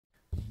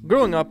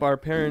Growing up, our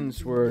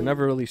parents were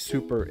never really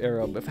super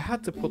Arab. If I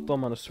had to put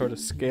them on a sort of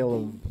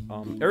scale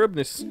of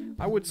Arabness,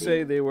 I would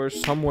say they were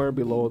somewhere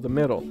below the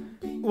middle.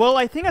 Well,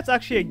 I think that's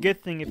actually a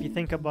good thing if you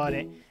think about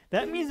it.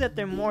 That means that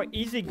they're more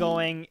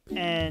easygoing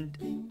and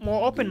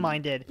more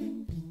open-minded.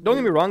 Don't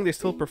get me wrong, they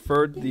still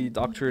preferred the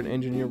doctor and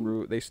engineer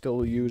route. They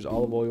still use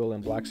olive oil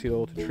and black seed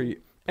oil to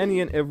treat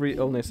any and every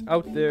illness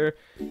out there.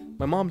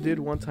 My mom did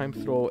one time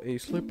throw a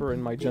slipper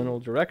in my general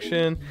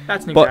direction.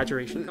 That's an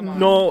exaggeration. Come on.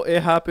 No,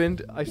 it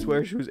happened. I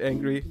swear she was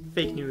angry.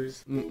 Fake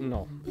news.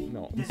 No.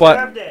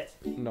 Deserved it.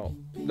 No,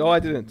 I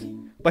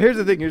didn't. But here's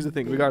the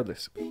thing.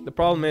 Regardless, the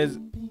problem is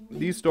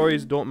these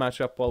stories don't match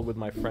up well with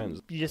my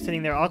friends. You're just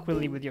sitting there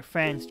awkwardly with your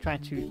friends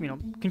trying to,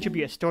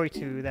 contribute a story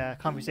to the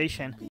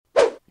conversation.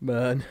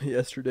 Man,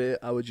 yesterday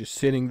I was just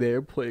sitting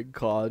there playing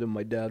COD and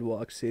my dad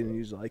walks in and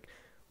he's like,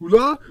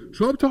 "Ula,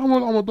 شو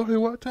بتعمل عم تضيع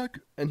وقتك?"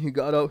 And he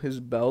got out his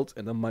belt,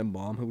 and then my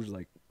mom, who was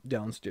like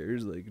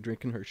downstairs like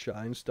drinking her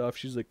chai and stuff,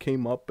 she's like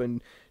came up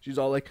and she's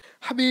all like,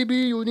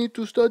 "Habibi, you need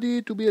to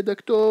study to be a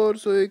doctor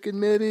so you can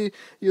marry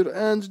your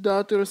aunt's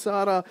daughter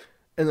Sarah."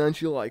 And then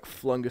she like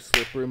flung a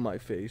slipper in my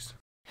face.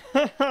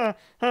 Yeah,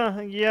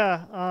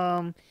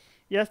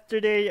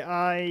 yesterday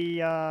I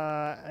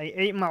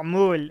ate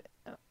ma'moul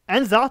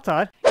and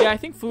za'atar. Yeah, I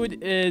think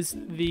food is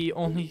the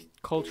only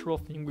cultural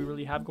thing we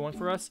really have going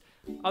for us.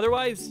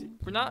 Otherwise,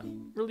 we're not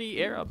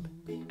really Arab.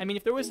 I mean,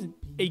 if there was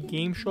a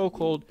game show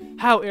called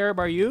How Arab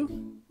Are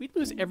You?, we'd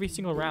lose every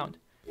single round.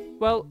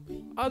 Well,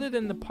 other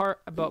than the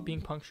part about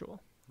being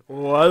punctual.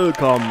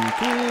 Welcome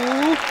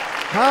to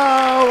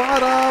How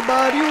Arab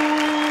Are You?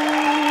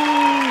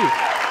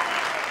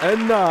 And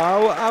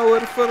now our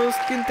first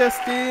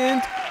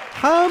contestant,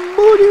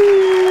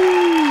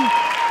 Hamoudi.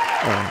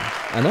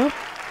 Anna?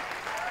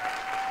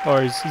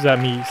 Or is that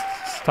me?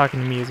 He's talking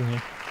to me, isn't he?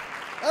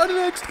 Our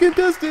next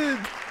contestant,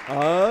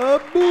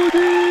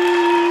 Hamoudi.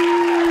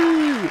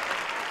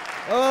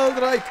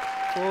 Alright,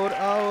 for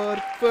our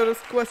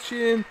first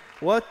question,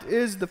 what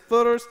is the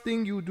first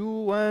thing you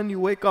do when you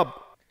wake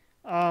up?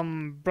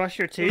 Brush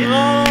your teeth.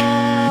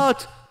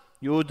 What?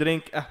 You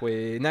drink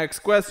ahwe. Next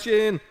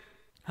question.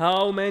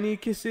 How many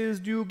kisses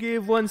do you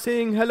give when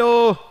saying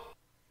hello?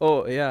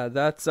 Oh, yeah,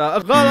 that's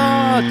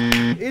غلط.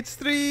 It's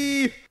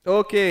 3.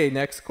 Okay,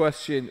 next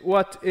question.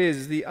 What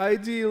is the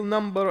ideal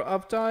number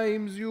of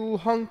times you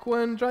honk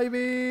when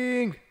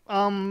driving?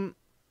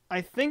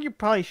 I think you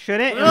probably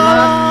shouldn't.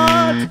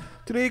 What?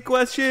 3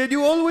 question.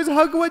 You always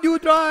hug when you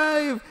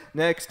drive.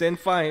 Next and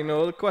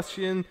final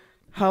question.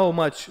 How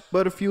much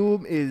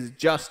perfume is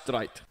just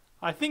right?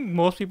 I think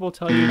most people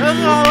tell you to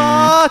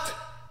غلط.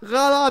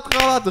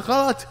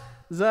 غلط.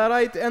 The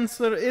right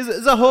answer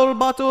is the whole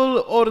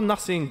bottle or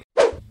nothing.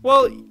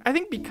 Well, I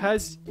think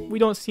because we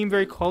don't seem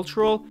very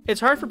cultural, it's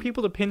hard for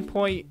people to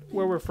pinpoint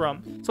where we're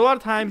from. So a lot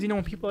of times,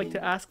 when people like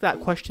to ask that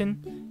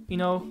question,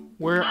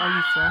 where are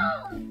you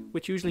from?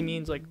 Which usually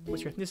means like,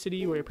 what's your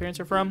ethnicity, where your parents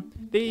are from?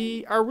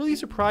 They are really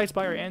surprised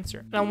by our answer.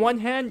 And on one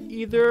hand,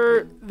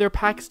 either they're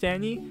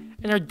Pakistani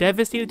and are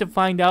devastated to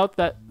find out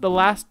that the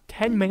last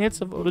 10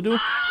 minutes of Urdu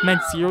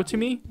meant 0 to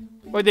me,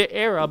 or they're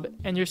Arab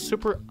and they're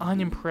super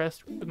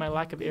unimpressed with my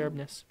lack of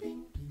Arabness.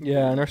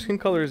 Yeah, and our skin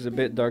color is a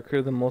bit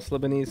darker than most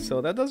Lebanese,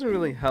 so that doesn't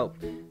really help.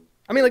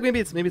 I mean, like maybe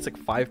it's like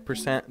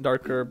 5%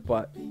 darker,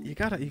 but you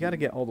gotta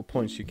get all the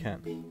points you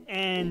can.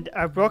 And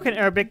our broken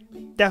Arabic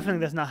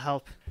definitely does not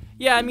help.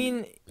 Yeah, I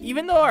mean,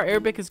 even though our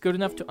Arabic is good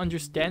enough to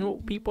understand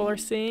what people are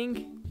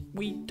saying,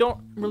 we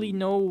don't really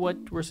know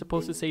what we're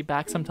supposed to say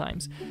back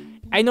sometimes.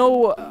 I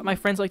know my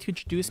friends like to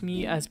introduce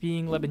me as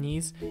being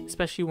Lebanese,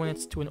 especially when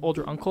it's to an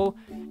older uncle,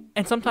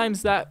 and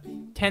sometimes that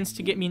tends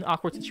to get me in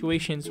awkward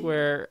situations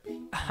where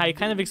I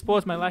kind of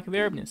expose my lack of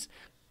Arabness.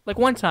 Like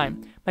one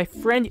time, my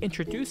friend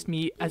introduced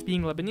me as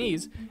being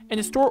Lebanese, and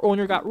the store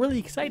owner got really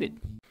excited.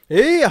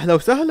 Hey, أهلا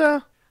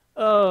وسهلا.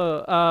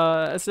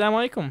 السلام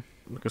عليكم.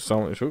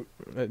 شو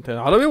انت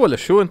عربي ولا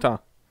شو انت؟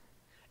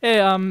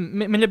 ايه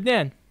من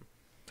لبنان.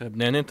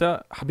 لبنان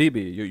انت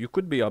حبيبي. You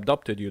could be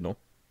adopted,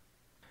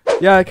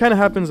 Yeah, it kind of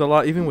happens a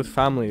lot, even with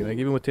family. Like,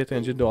 even with Teta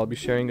and Jiddo, I'll be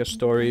sharing a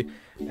story,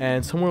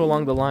 and somewhere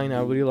along the line,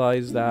 I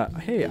realize that,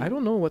 hey, I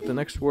don't know what the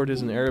next word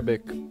is in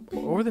Arabic,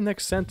 or the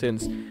next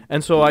sentence.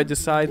 And so I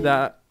decide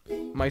that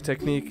my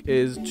technique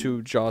is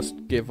to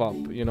just give up,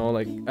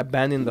 like,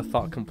 abandon the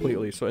thought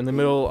completely. So in the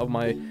middle of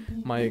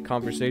my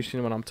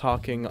conversation, when I'm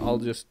talking,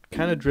 I'll just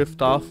kind of drift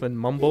off and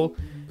mumble,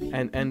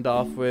 and end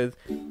off with,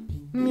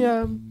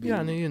 yeah,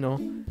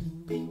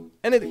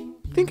 And I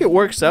think it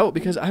works out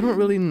because I don't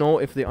really know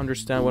if they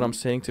understand what I'm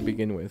saying to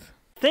begin with.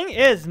 Thing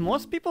is,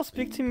 most people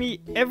speak to me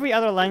every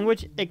other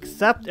language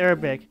except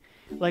Arabic.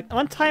 Like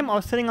one time I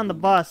was sitting on the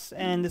bus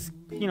and this,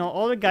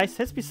 older guy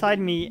sits beside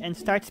me and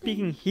starts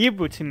speaking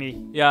Hebrew to me.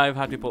 Yeah, I've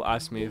had people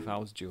ask me if I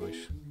was Jewish.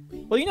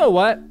 Well, you know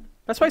what?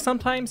 That's why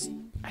sometimes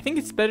I think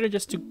it's better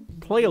just to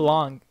play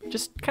along.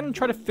 Just kind of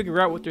try to figure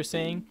out what they're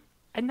saying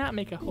and not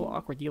make a whole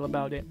awkward deal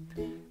about it.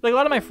 Like a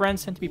lot of my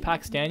friends tend to be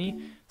Pakistani,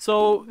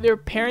 so their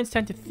parents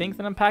tend to think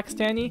that I'm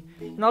Pakistani,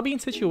 and I'll be in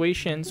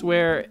situations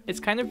where it's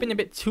kind of been a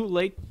bit too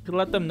late to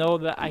let them know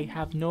that I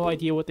have no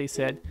idea what they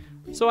said,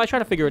 So I try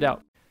to figure it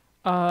out.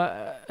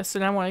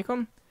 Assalamu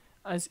alaikum.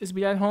 Is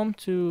Bilal home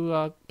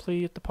to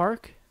play at the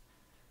park?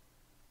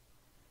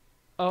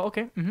 Oh,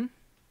 okay.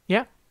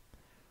 Yeah.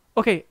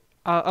 Okay,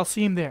 I'll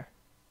see him there.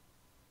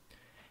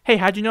 Hey,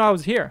 how'd you know I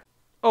was here?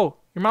 Oh,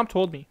 your mom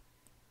told me.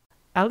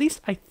 At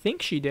least I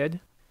think she did.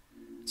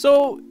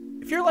 So,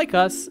 if you're like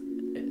us,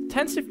 it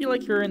tends to feel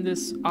like you're in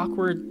this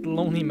awkward,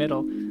 lonely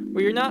middle,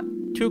 where you're not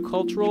too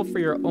cultural for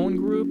your own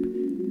group,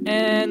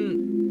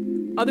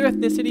 and other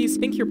ethnicities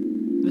think you're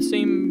the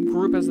same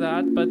group as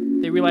that, but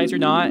they realize you're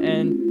not,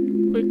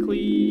 and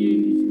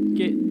quickly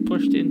get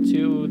pushed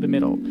into the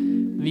middle.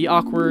 The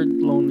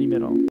awkward, lonely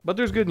middle. But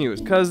there's good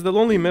news, because the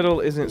lonely middle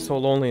isn't so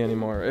lonely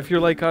anymore. If you're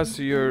like us,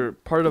 you're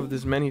part of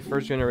this many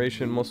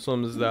first-generation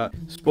Muslims that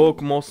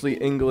spoke mostly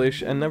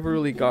English and never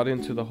really got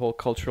into the whole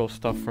cultural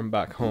stuff from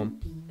back home.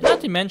 Not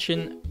to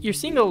mention, you're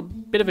seeing a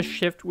bit of a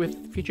shift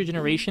with future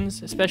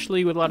generations,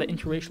 especially with a lot of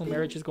interracial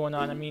marriages going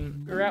on. I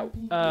mean, we were at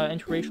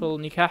interracial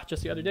nikah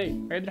just the other day,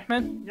 right,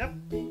 Rahman? Yep.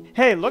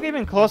 Hey, look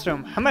even closer.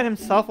 Muhammad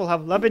himself will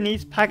have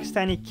Lebanese,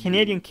 Pakistani,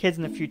 Canadian kids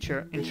in the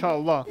future,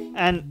 insha'Allah.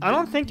 And I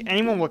don't think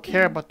anyone will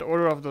care about the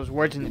order of those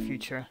words in the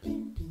future.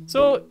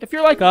 So, if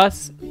you're like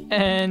us,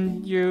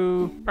 and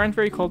you aren't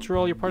very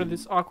cultural, you're part of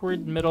this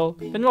awkward middle,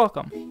 then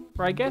welcome.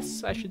 Or I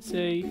guess I should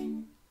say,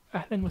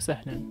 ahlan wa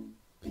sahlan.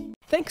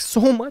 Thanks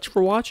so much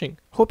for watching.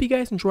 Hope you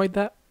guys enjoyed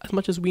that as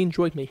much as we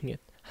enjoyed making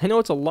it. I know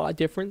it's a lot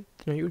different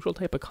than our usual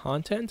type of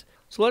content,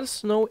 so let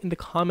us know in the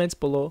comments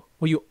below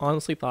what you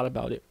honestly thought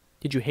about it.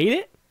 Did you hate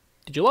it?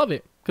 Did you love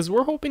it? Because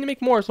we're hoping to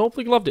make more, so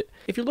hopefully you loved it.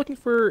 If you're looking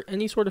for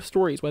any sort of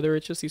stories, whether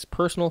it's just these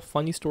personal,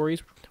 funny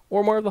stories,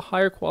 or more of the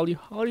higher quality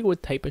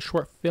Hollywood type of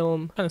short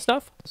film kind of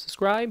stuff,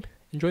 subscribe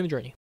and join the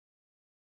journey.